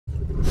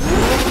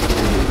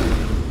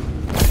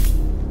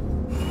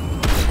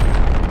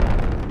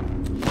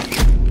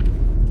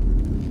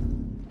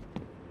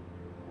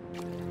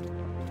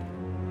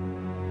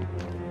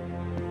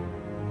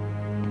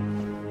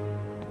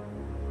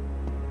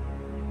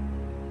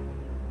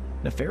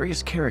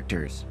Nefarious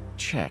characters,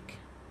 check.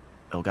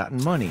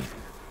 Ill-gotten money,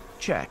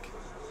 check.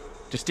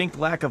 Distinct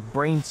lack of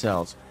brain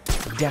cells,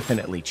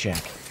 definitely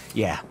check.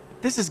 Yeah,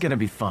 this is gonna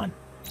be fun.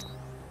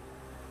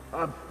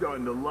 I'm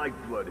starting to like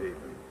Bloodhaven.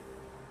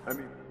 I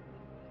mean,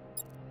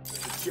 the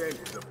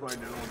chances of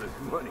finding all this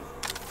money.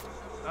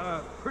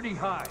 Pretty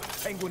high.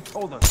 Penguin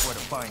told us where to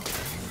find it.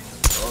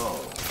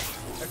 Oh.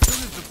 As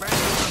soon as the bank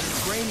was on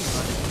the grainy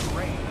on its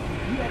terrain,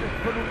 he had us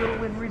put a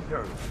little in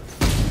reserve.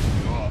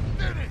 Oh,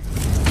 finish!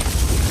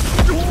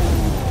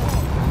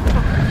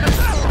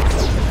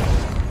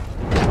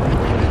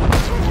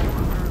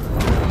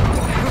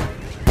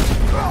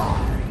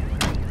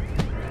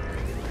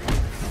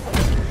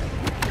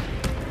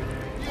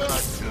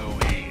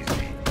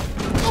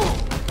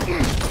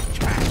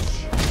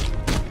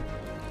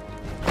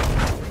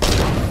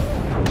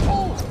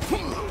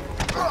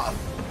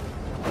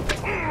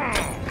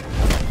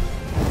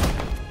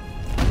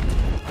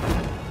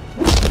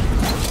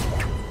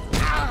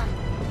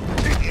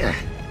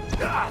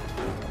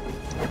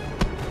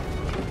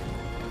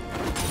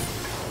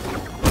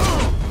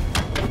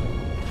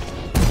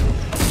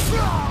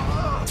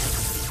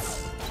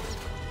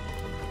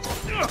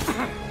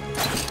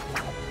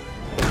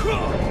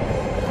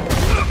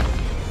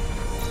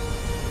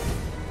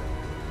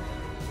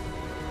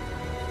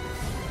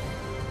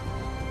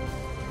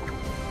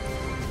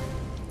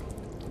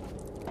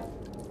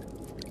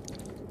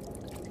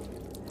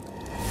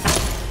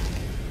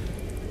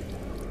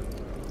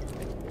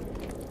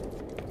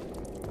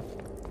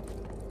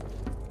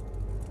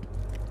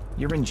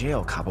 You're in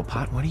jail,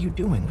 Cobblepot. What are you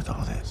doing with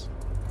all this?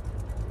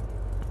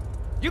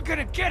 You're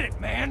gonna get it,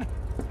 man!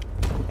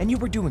 And you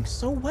were doing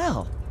so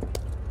well.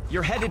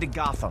 You're headed to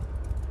Gotham.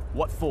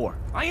 What for?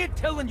 I ain't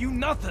telling you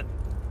nothing!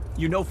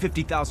 You know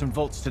 50,000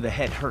 volts to the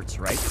head hurts,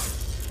 right?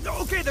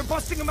 Okay, they're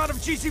busting him out of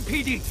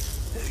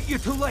GCPD. You're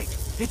too late.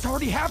 It's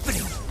already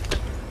happening.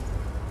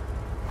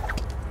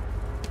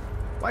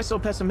 Why so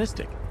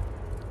pessimistic?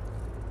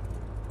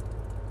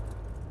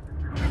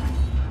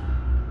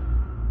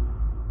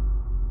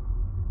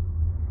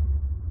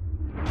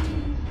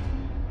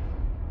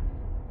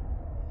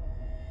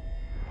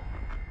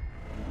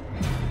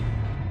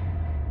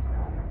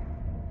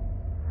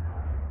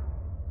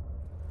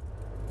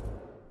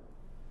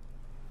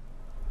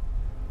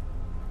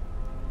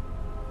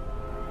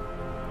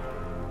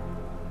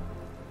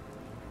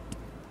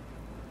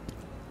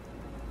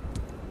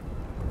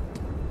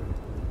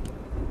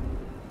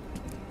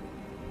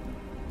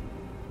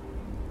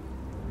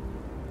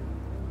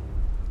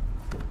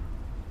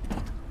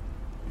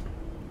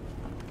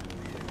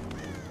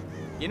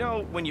 You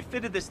know, when you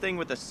fitted this thing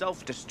with a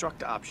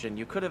self-destruct option,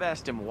 you could have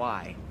asked him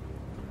why.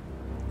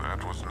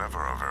 That was never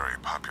a very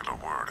popular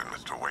word in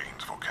Mr.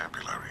 Wayne's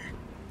vocabulary.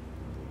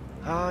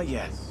 Ah,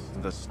 yes.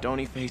 The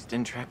stony-faced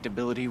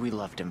intractability we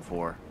loved him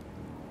for.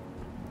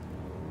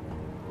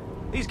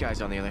 These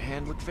guys, on the other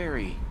hand, look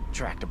very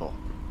tractable.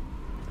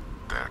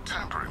 They're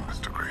tampering,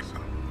 Mr.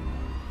 Grayson.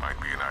 Might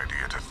be an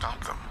idea to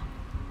stop them.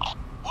 Oh,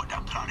 what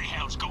the bloody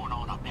hell's going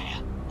on up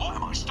there? Why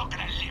am I stuck in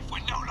a lift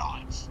with no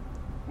lights?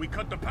 We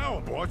cut the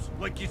power, boss,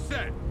 like you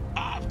said.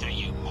 After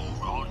you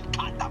moron,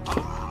 cut the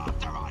power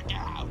after I get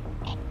out.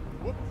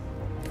 Whoops.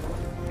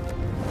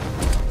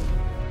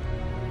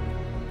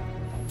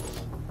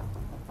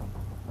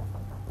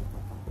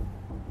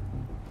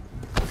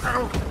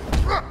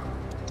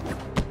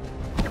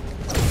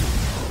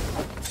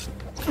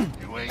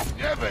 You ain't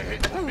never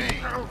hit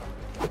me.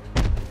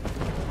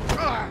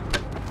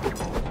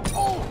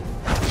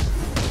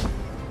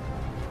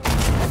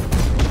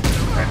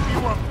 Set you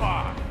up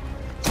far.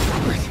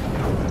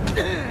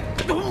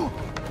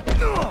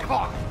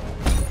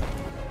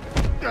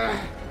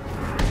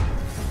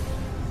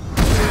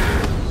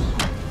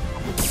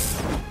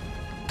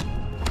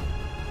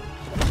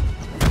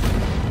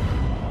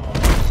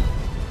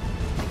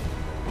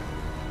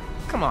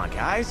 Come on,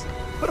 guys.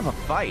 Put up a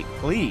fight,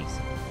 please.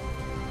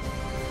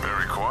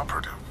 Very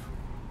cooperative.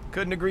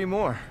 Couldn't agree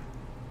more.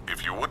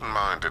 If you wouldn't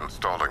mind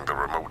installing the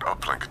remote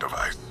uplink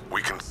device,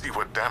 we can see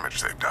what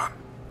damage they've done.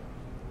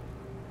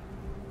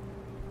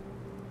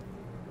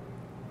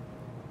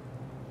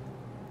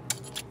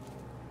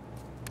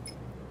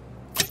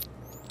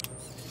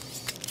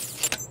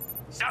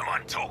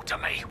 Someone talk to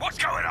me. What's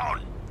going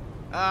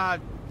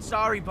on?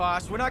 Sorry,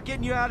 boss. We're not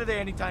getting you out of there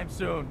anytime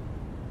soon.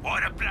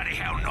 Why the bloody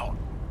hell not?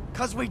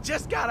 'Cause we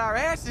just got our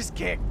asses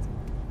kicked.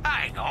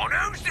 Hang on,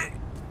 who's it?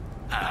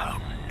 Oh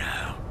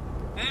no.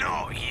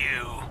 Not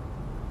you.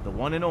 The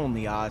one and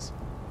only, Oz.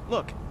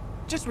 Look,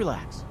 just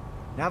relax.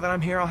 Now that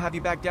I'm here, I'll have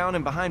you back down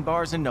and behind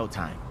bars in no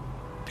time.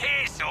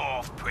 Piss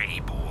off,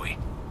 pretty boy.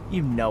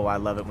 You know I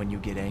love it when you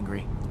get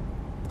angry.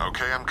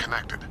 Okay, I'm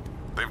connected.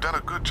 They've done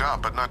a good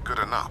job, but not good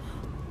enough.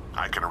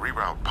 I can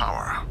reroute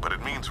power, but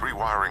it means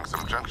rewiring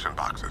some junction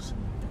boxes.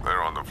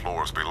 They're on the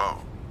floors below.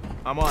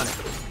 I'm on it.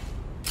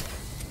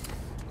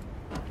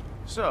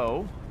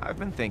 So, I've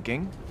been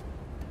thinking.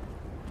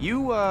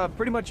 You,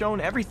 pretty much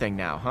own everything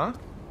now, huh?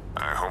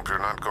 I hope you're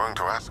not going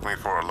to ask me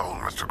for a loan,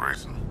 Mr.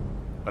 Grayson.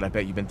 But I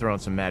bet you've been throwing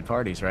some mad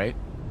parties, right?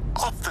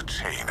 Off the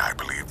chain, I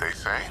believe they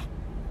say.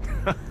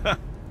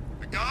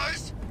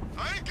 Guys,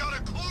 I ain't got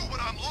a clue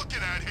what I'm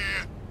looking at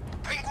here.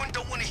 Penguin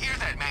don't want to hear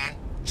that, man.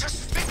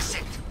 Just fix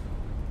it.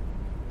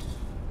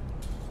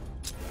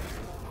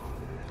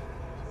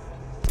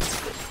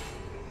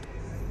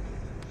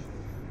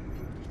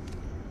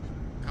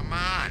 Come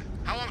on.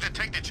 How long does it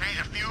take to change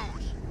a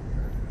fuse?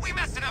 We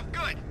messed it up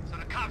good, so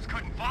the cops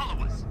couldn't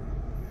follow us.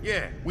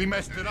 Yeah, we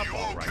messed it up You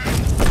all right.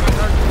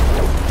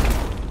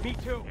 okay? Me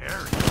too.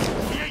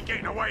 He ain't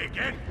getting away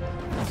again.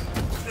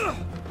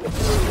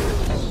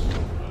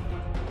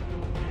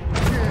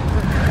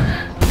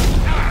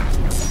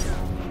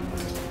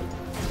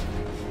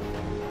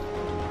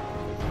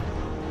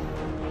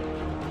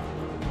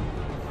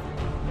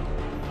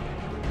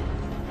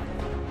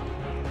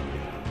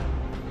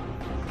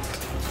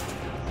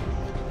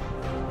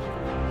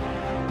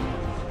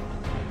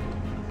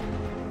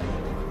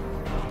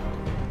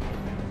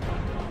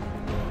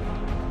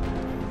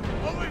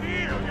 Over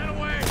here, get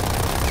away!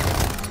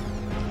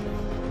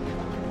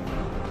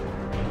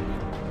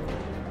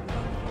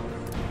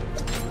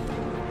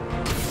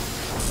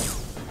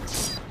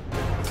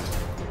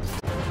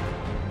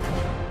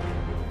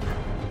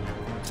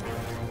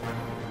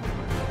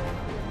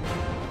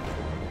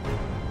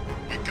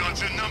 We got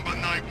your number,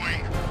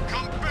 Nightwing.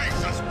 Come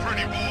face us,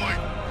 pretty boy.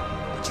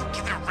 Would you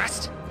give it a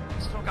rest?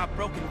 Still got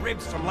broken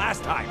ribs from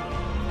last time.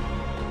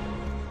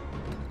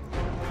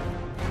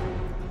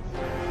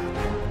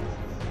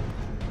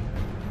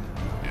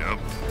 Yep.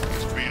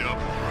 Speed up,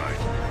 all right.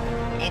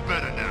 All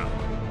better now.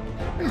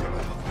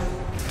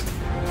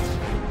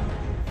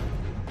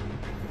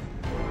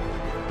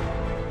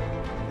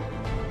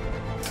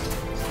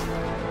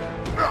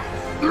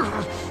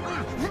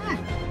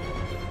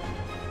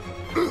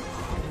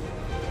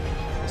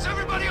 Is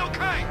everybody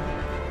okay?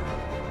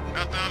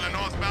 Nothing on the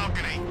north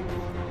balcony.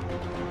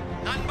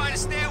 Nothing by the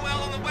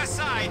stairwell on the west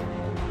side.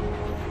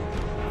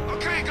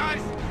 Okay,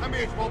 guys. I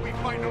may as well be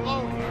fighting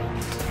alone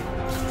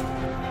here.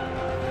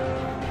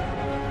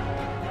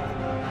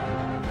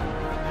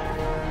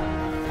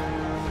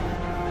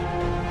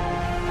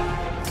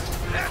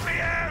 Let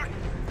me out!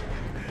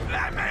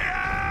 Let me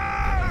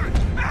out!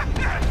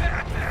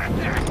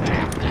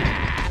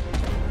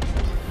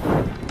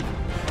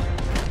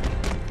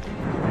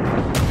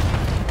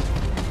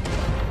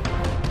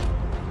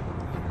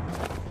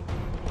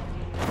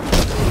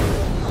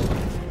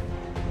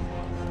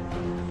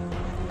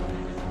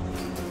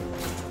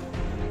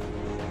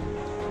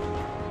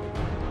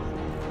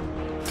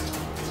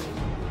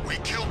 We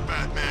killed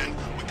Batman.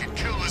 We can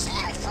kill his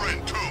little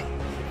friend, too.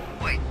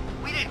 Wait,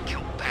 we didn't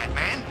kill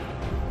Batman.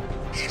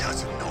 He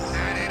doesn't know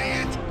that,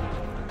 idiot.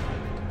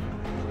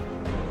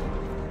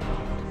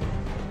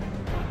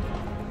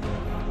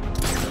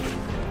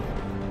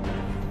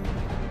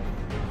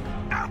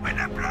 Open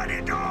the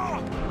bloody door!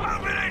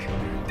 Open it!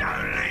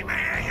 Don't leave me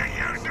here, you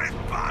useless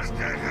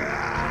bastard!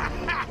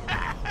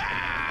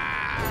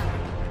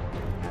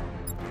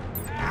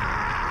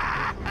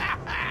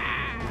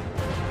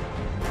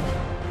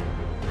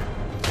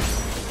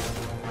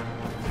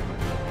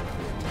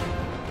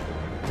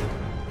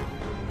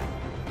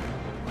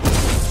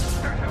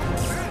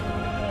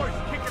 Boys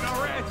kicking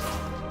our ass.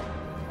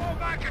 Fall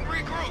back and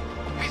regroup!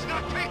 He's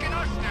not taking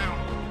us down!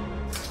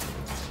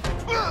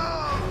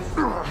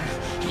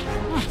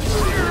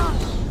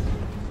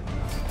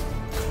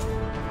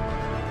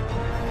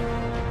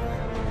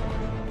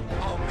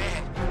 Oh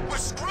man, we're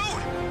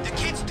screwed! The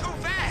kid's too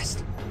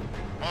fast!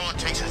 All it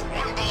takes is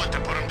one bullet to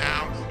put him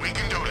down. We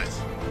can do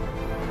this.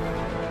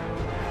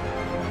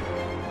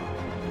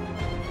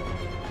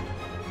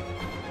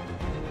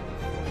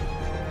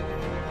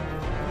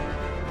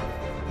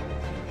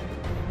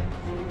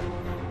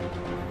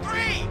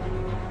 Three,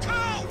 two,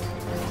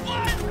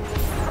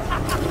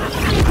 one!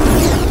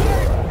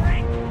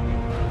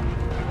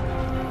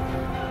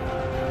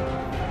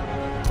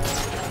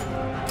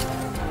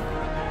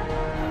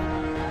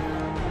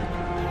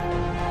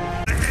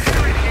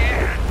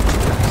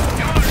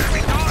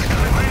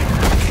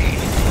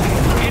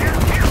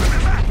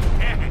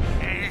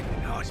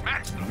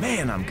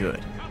 Man, I'm good.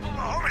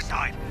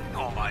 Homicide!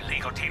 Oh, my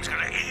legal team's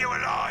gonna eat you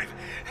alive!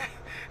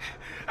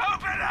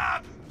 Open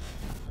up!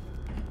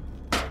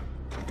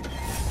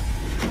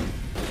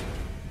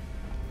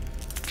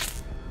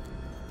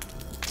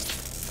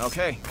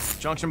 Okay,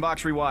 junction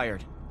box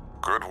rewired.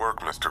 Good work,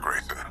 Mr.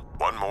 Grayson.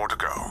 One more to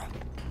go.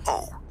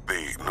 Oh, the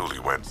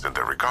newlyweds sent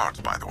their regards,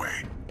 by the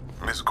way.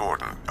 Miss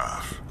Gordon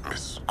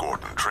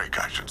Drake,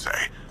 I should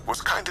say,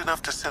 was kind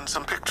enough to send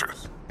some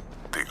pictures.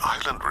 The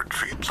island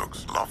retreat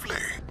looks lovely.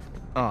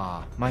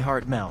 Aw, my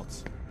heart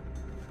melts.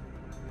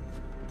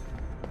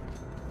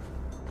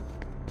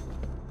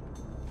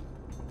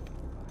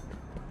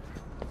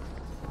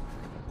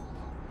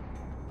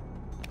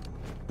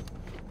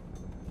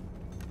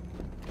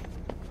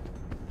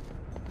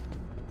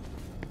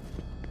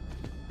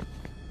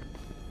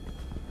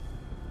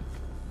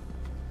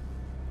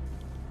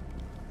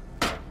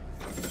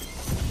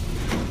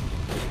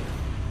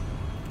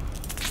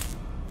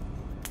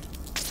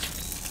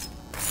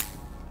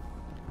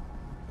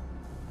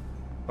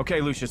 Okay,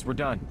 Lucius, we're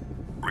done.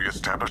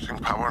 Re-establishing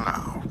power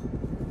now.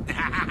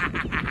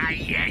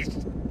 Yes,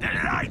 the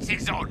lights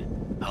is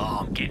on. Oh,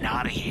 I'm getting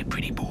out of here,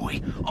 pretty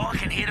boy. I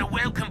can hear the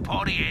welcome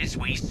party as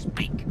we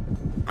speak.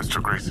 Mr.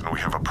 Grayson,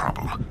 we have a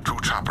problem. 2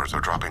 choppers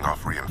are dropping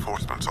off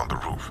reinforcements on the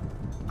roof.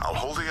 I'll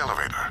hold the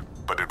elevator,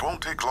 but it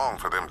won't take long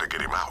for them to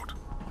get him out.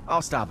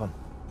 I'll stop him.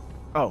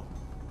 Oh,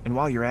 and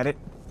while you're at it,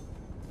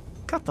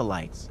 cut the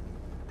lights.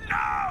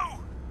 No!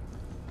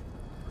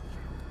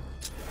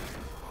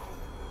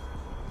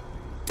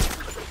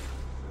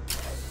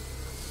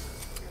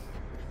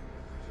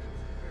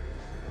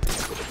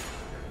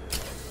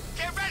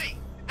 Get ready!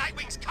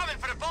 Nightwing's coming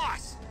for the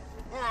boss!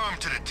 We're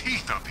armed to the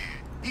teeth up here.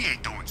 He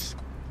ain't doing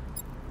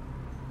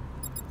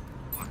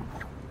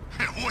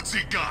What's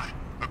he got?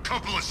 A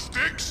couple of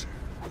sticks?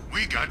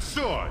 We got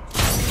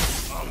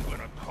swords. I'm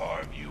gonna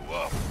carve you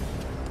up.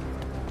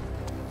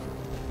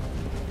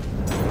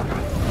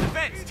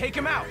 Defense, take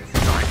him out!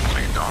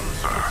 Nicely done,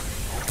 sir.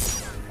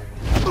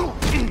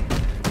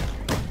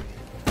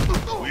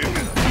 We're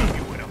gonna leave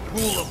you in a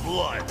pool of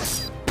blood.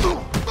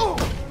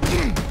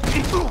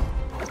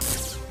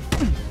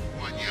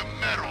 When you're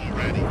mad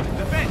already.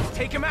 Defense,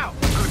 take him out!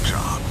 Good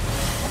job.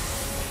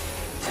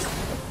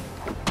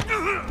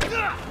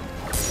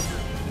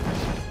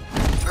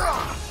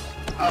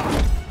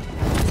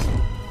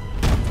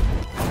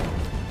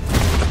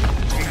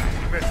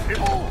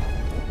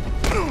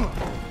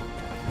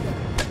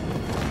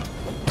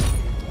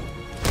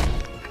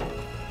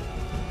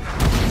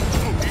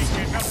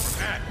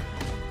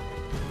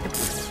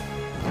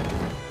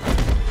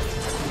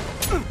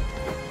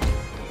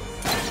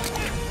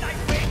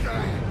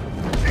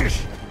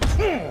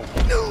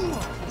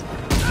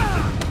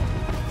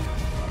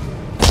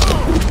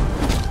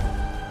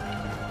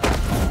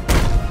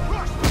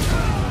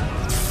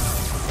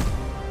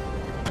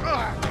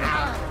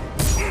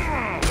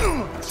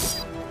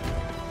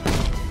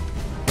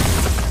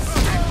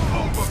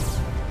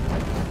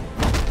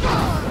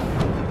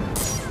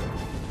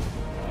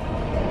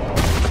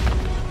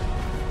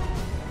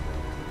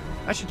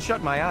 I should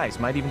shut my eyes,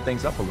 might even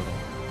things up a little.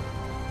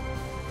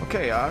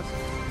 Okay, Oz.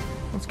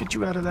 Let's get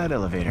you out of that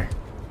elevator.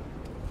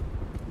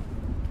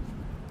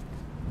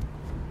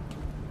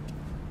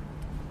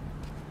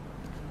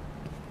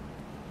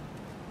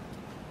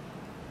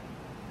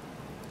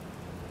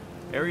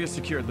 Area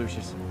secured,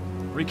 Lucius.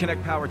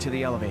 Reconnect power to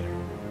the elevator.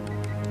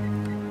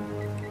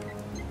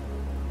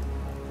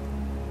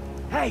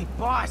 Hey,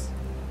 boss!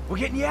 We're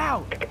getting you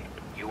out!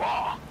 You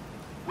are?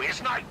 Where's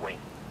Nightwing?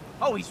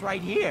 Oh, he's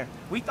right here.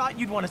 We thought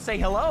you'd want to say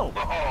hello. Oh,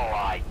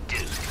 I do.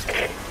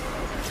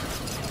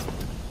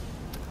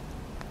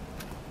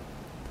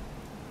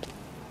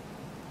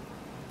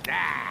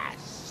 Ah,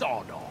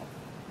 sawed off.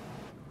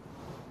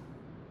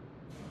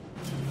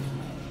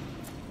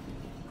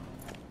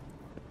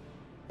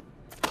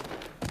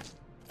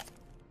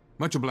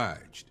 Much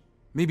obliged.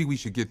 Maybe we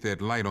should get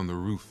that light on the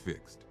roof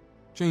fixed.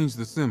 Change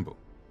the symbol.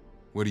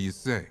 What do you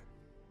say?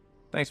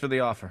 Thanks for the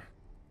offer.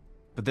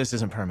 But this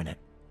isn't permanent.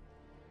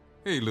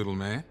 Hey, little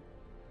man.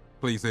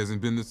 Place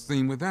hasn't been the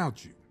same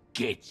without you.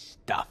 Get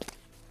stuffed.